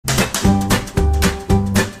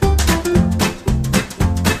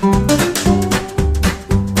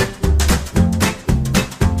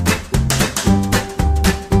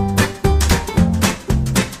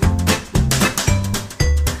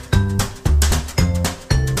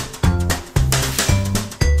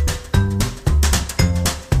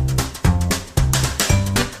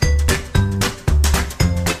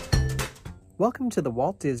Welcome to the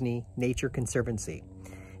Walt Disney Nature Conservancy.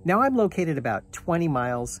 Now I'm located about 20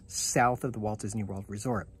 miles south of the Walt Disney World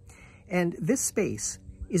Resort. And this space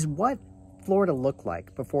is what Florida looked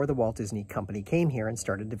like before the Walt Disney Company came here and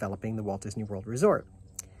started developing the Walt Disney World Resort.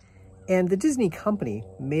 And the Disney Company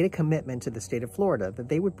made a commitment to the state of Florida that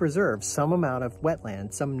they would preserve some amount of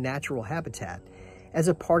wetland, some natural habitat, as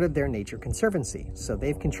a part of their Nature Conservancy. So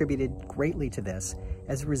they've contributed greatly to this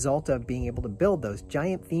as a result of being able to build those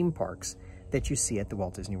giant theme parks that you see at the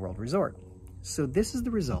Walt Disney World Resort. So this is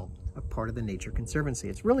the result of part of the Nature Conservancy.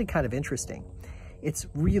 It's really kind of interesting. It's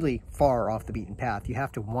really far off the beaten path. You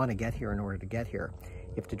have to want to get here in order to get here.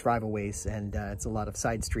 You have to drive a ways, and it's a lot of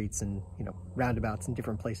side streets and roundabouts and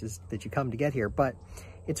different places that you come to get here, but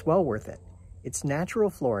it's well worth it. It's natural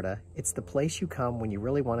Florida. It's the place you come when you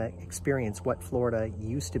really want to experience what Florida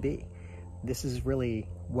used to be. This is really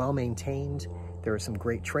well maintained. There are some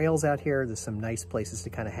great trails out here. There's some nice places to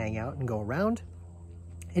kind of hang out and go around.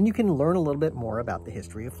 And you can learn a little bit more about the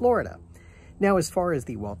history of Florida. Now, as far as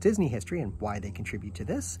the Walt Disney history and why they contribute to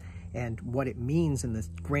this and what it means in the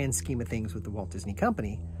grand scheme of things with the Walt Disney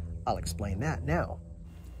Company, I'll explain that now.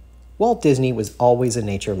 Walt Disney was always a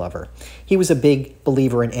nature lover. He was a big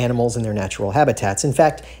believer in animals and their natural habitats. In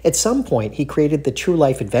fact, at some point, he created the True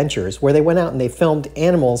Life Adventures, where they went out and they filmed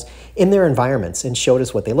animals in their environments and showed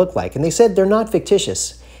us what they look like. And they said they're not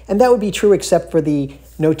fictitious. And that would be true except for the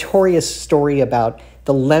notorious story about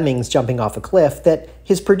the lemmings jumping off a cliff that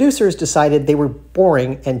his producers decided they were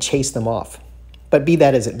boring and chased them off. But be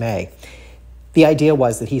that as it may, the idea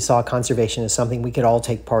was that he saw conservation as something we could all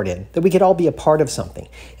take part in, that we could all be a part of something.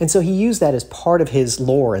 And so he used that as part of his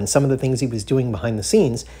lore and some of the things he was doing behind the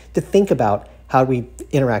scenes to think about how we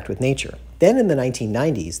interact with nature. Then in the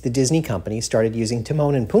 1990s, the Disney Company started using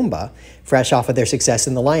Timon and Pumbaa, fresh off of their success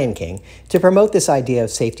in The Lion King, to promote this idea of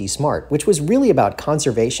safety smart, which was really about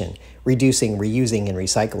conservation, reducing, reusing, and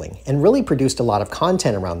recycling, and really produced a lot of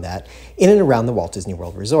content around that in and around the Walt Disney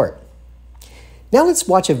World Resort. Now let's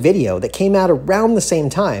watch a video that came out around the same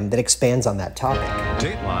time that expands on that topic.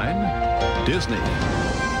 Dateline Disney.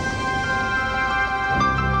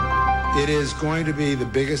 It is going to be the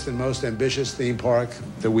biggest and most ambitious theme park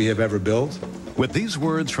that we have ever built. With these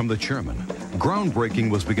words from the chairman, groundbreaking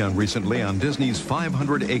was begun recently on Disney's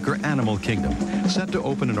 500-acre Animal Kingdom, set to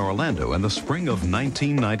open in Orlando in the spring of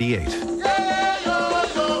 1998.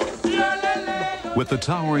 With the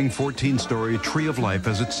towering 14-story Tree of Life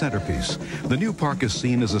as its centerpiece, the new park is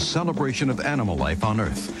seen as a celebration of animal life on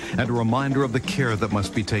Earth and a reminder of the care that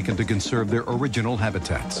must be taken to conserve their original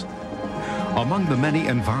habitats. Among the many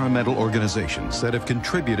environmental organizations that have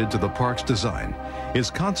contributed to the park's design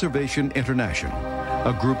is Conservation International,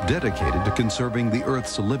 a group dedicated to conserving the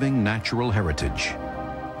Earth's living natural heritage.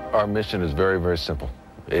 Our mission is very, very simple.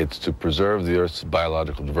 It's to preserve the Earth's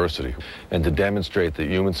biological diversity and to demonstrate that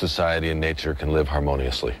human society and nature can live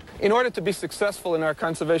harmoniously. In order to be successful in our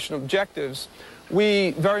conservation objectives,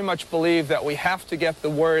 we very much believe that we have to get the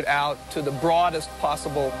word out to the broadest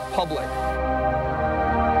possible public.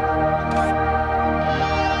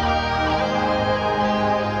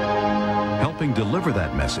 Helping deliver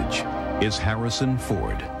that message is Harrison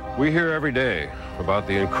Ford. We hear every day about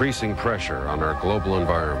the increasing pressure on our global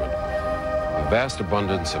environment. The vast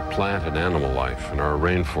abundance of plant and animal life in our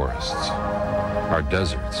rainforests, our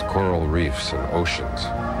deserts, coral reefs, and oceans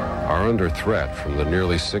are under threat from the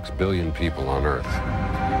nearly 6 billion people on Earth.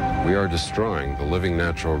 We are destroying the living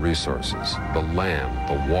natural resources, the land,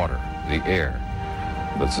 the water, the air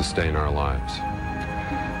that sustain our lives.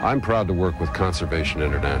 I'm proud to work with Conservation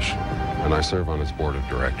International, and I serve on its board of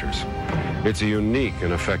directors. It's a unique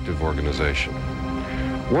and effective organization.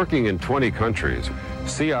 Working in 20 countries,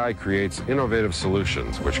 CI creates innovative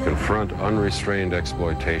solutions which confront unrestrained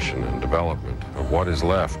exploitation and development of what is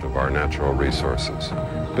left of our natural resources,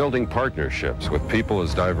 building partnerships with people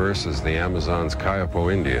as diverse as the Amazon's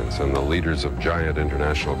Kayapo Indians and the leaders of giant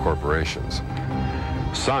international corporations.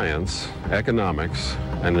 Science, economics,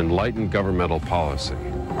 and enlightened governmental policy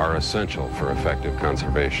are essential for effective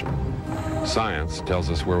conservation. Science tells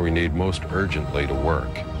us where we need most urgently to work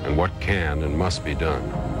and what can and must be done.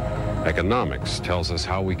 Economics tells us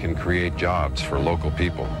how we can create jobs for local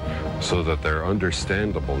people so that their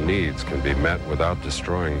understandable needs can be met without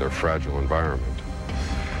destroying their fragile environment.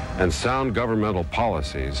 And sound governmental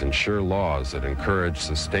policies ensure laws that encourage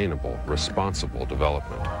sustainable, responsible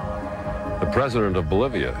development. The president of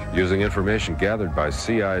Bolivia, using information gathered by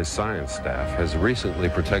CI's science staff, has recently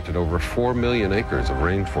protected over 4 million acres of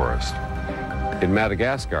rainforest. In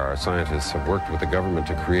Madagascar, our scientists have worked with the government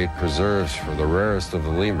to create preserves for the rarest of the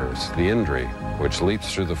lemurs, the indri, which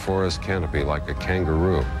leaps through the forest canopy like a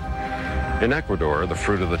kangaroo. In Ecuador, the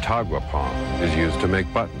fruit of the tagua palm is used to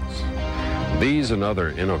make buttons. These and other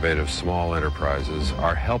innovative small enterprises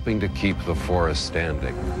are helping to keep the forest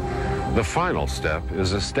standing. The final step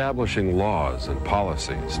is establishing laws and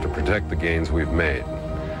policies to protect the gains we've made.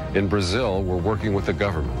 In Brazil, we're working with the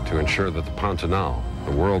government to ensure that the Pantanal,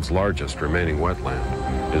 the world's largest remaining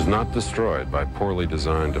wetland, is not destroyed by poorly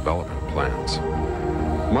designed development plans.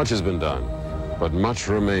 Much has been done, but much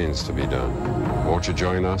remains to be done. Won't you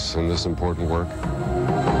join us in this important work?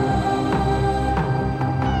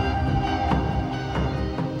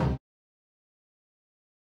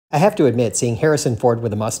 I have to admit, seeing Harrison Ford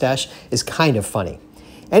with a mustache is kind of funny.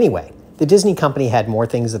 Anyway, the Disney company had more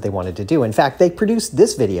things that they wanted to do. In fact, they produced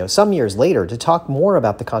this video some years later to talk more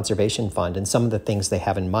about the Conservation Fund and some of the things they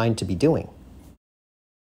have in mind to be doing.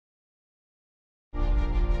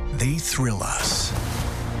 They thrill us.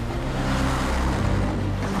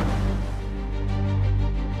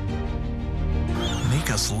 Make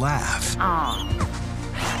us laugh.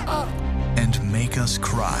 And make us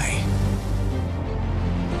cry.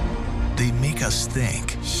 They make us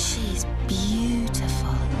think. She's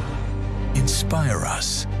beautiful. Inspire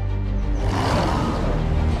us.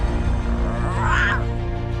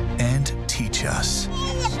 And teach us.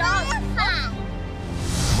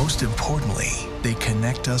 Most importantly, they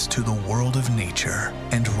connect us to the world of nature.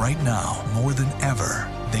 And right now, more than ever,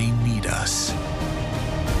 they need us.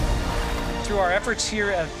 Through our efforts here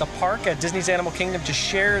at the park at Disney's Animal Kingdom to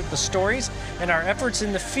share the stories and our efforts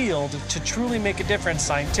in the field to truly make a difference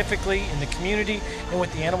scientifically in the community and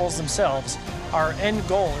with the animals themselves, our end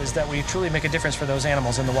goal is that we truly make a difference for those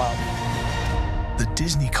animals in the wild. The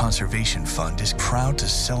Disney Conservation Fund is proud to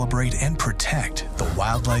celebrate and protect the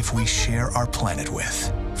wildlife we share our planet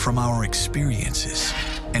with. From our experiences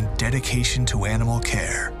and dedication to animal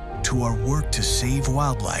care, to our work to save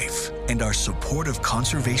wildlife and our support of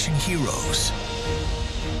conservation heroes,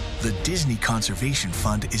 the Disney Conservation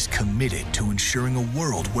Fund is committed to ensuring a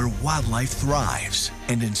world where wildlife thrives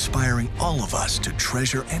and inspiring all of us to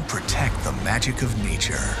treasure and protect the magic of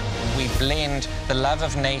nature. We blend the love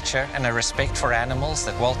of nature and a respect for animals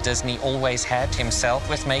that Walt Disney always had himself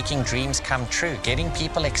with making dreams come true, getting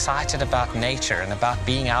people excited about nature and about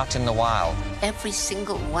being out in the wild. Every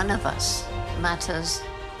single one of us matters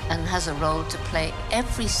and has a role to play.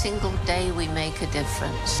 Every single day we make a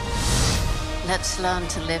difference. Let's learn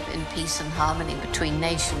to live in peace and harmony between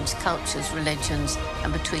nations, cultures, religions,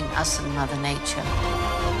 and between us and Mother Nature.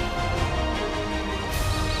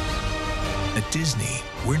 At Disney,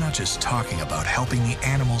 we're not just talking about helping the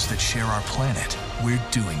animals that share our planet. We're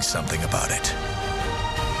doing something about it.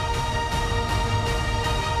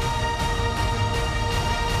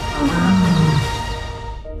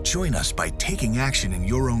 Join us by taking action in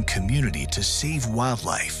your own community to save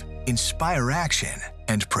wildlife, inspire action,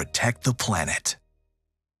 and protect the planet.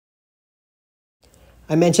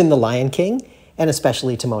 I mentioned The Lion King, and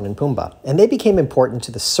especially Timon and Pumbaa, and they became important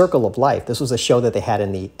to the Circle of Life. This was a show that they had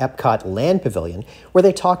in the Epcot Land Pavilion, where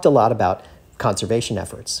they talked a lot about conservation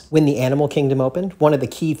efforts. When the Animal Kingdom opened, one of the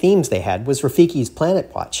key themes they had was Rafiki's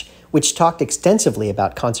Planet Watch, which talked extensively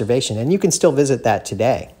about conservation, and you can still visit that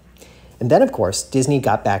today. And then, of course, Disney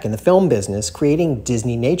got back in the film business, creating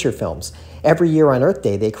Disney nature films. Every year on Earth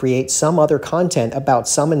Day, they create some other content about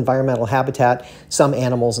some environmental habitat, some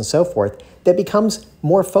animals, and so forth, that becomes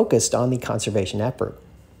more focused on the conservation effort.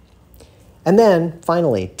 And then,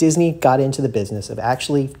 finally, Disney got into the business of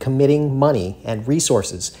actually committing money and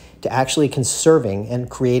resources to actually conserving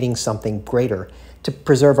and creating something greater to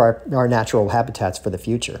preserve our natural habitats for the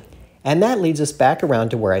future. And that leads us back around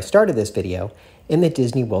to where I started this video, in the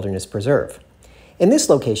Disney Wilderness Preserve. In this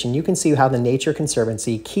location, you can see how the Nature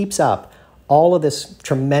Conservancy keeps up all of this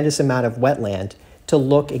tremendous amount of wetland to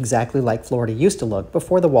look exactly like Florida used to look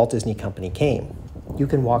before the Walt Disney Company came. You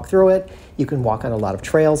can walk through it, you can walk on a lot of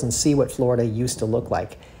trails and see what Florida used to look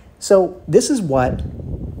like. So this is what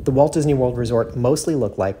the Walt Disney World Resort mostly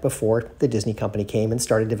looked like before the Disney Company came and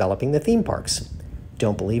started developing the theme parks.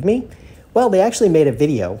 Don't believe me? Well, they actually made a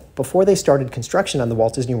video before they started construction on the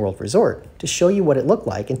Walt Disney World Resort to show you what it looked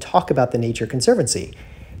like and talk about the Nature Conservancy.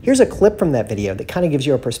 Here's a clip from that video that kind of gives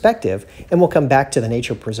you a perspective, and we'll come back to the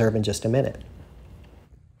Nature Preserve in just a minute.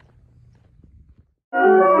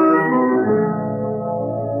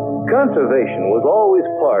 Conservation was always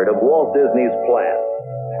part of Walt Disney's plan,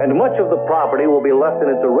 and much of the property will be left in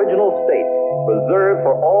its original state, preserved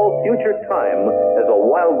for all future time as a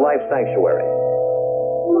wildlife sanctuary.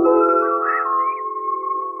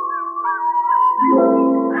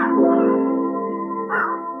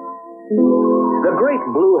 The great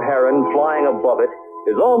blue heron flying above it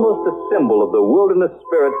is almost a symbol of the wilderness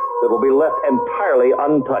spirit that will be left entirely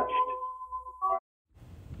untouched.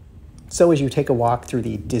 So as you take a walk through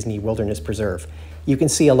the Disney Wilderness Preserve, you can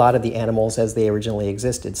see a lot of the animals as they originally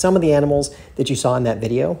existed. Some of the animals that you saw in that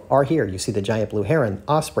video are here. You see the giant blue heron,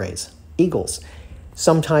 ospreys, eagles,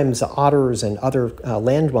 sometimes otters and other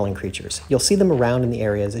land-dwelling creatures. You'll see them around in the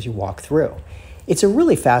areas as you walk through. It's a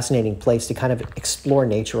really fascinating place to kind of explore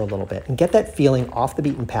nature a little bit and get that feeling off the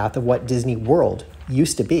beaten path of what Disney World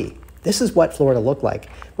used to be. This is what Florida looked like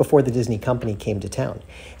before the Disney company came to town.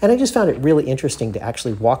 And I just found it really interesting to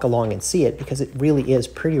actually walk along and see it because it really is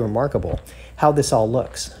pretty remarkable how this all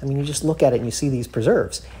looks. I mean, you just look at it and you see these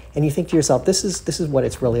preserves and you think to yourself, this is what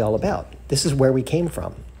it's really all about. This is where we came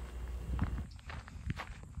from.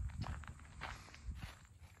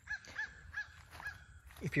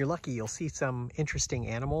 If you're lucky, you'll see some interesting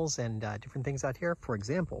animals and different things out here. For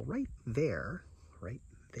example, right there,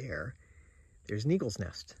 there's an eagle's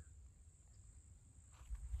nest.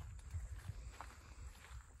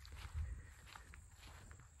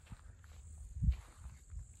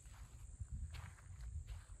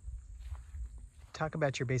 Talk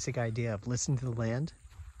about your basic idea of listen to the land.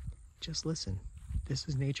 Just listen. This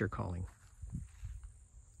is nature calling.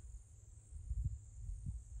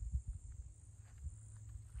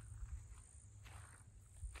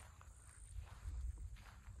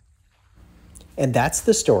 And that's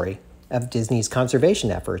the story of Disney's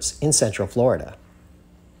conservation efforts in Central Florida.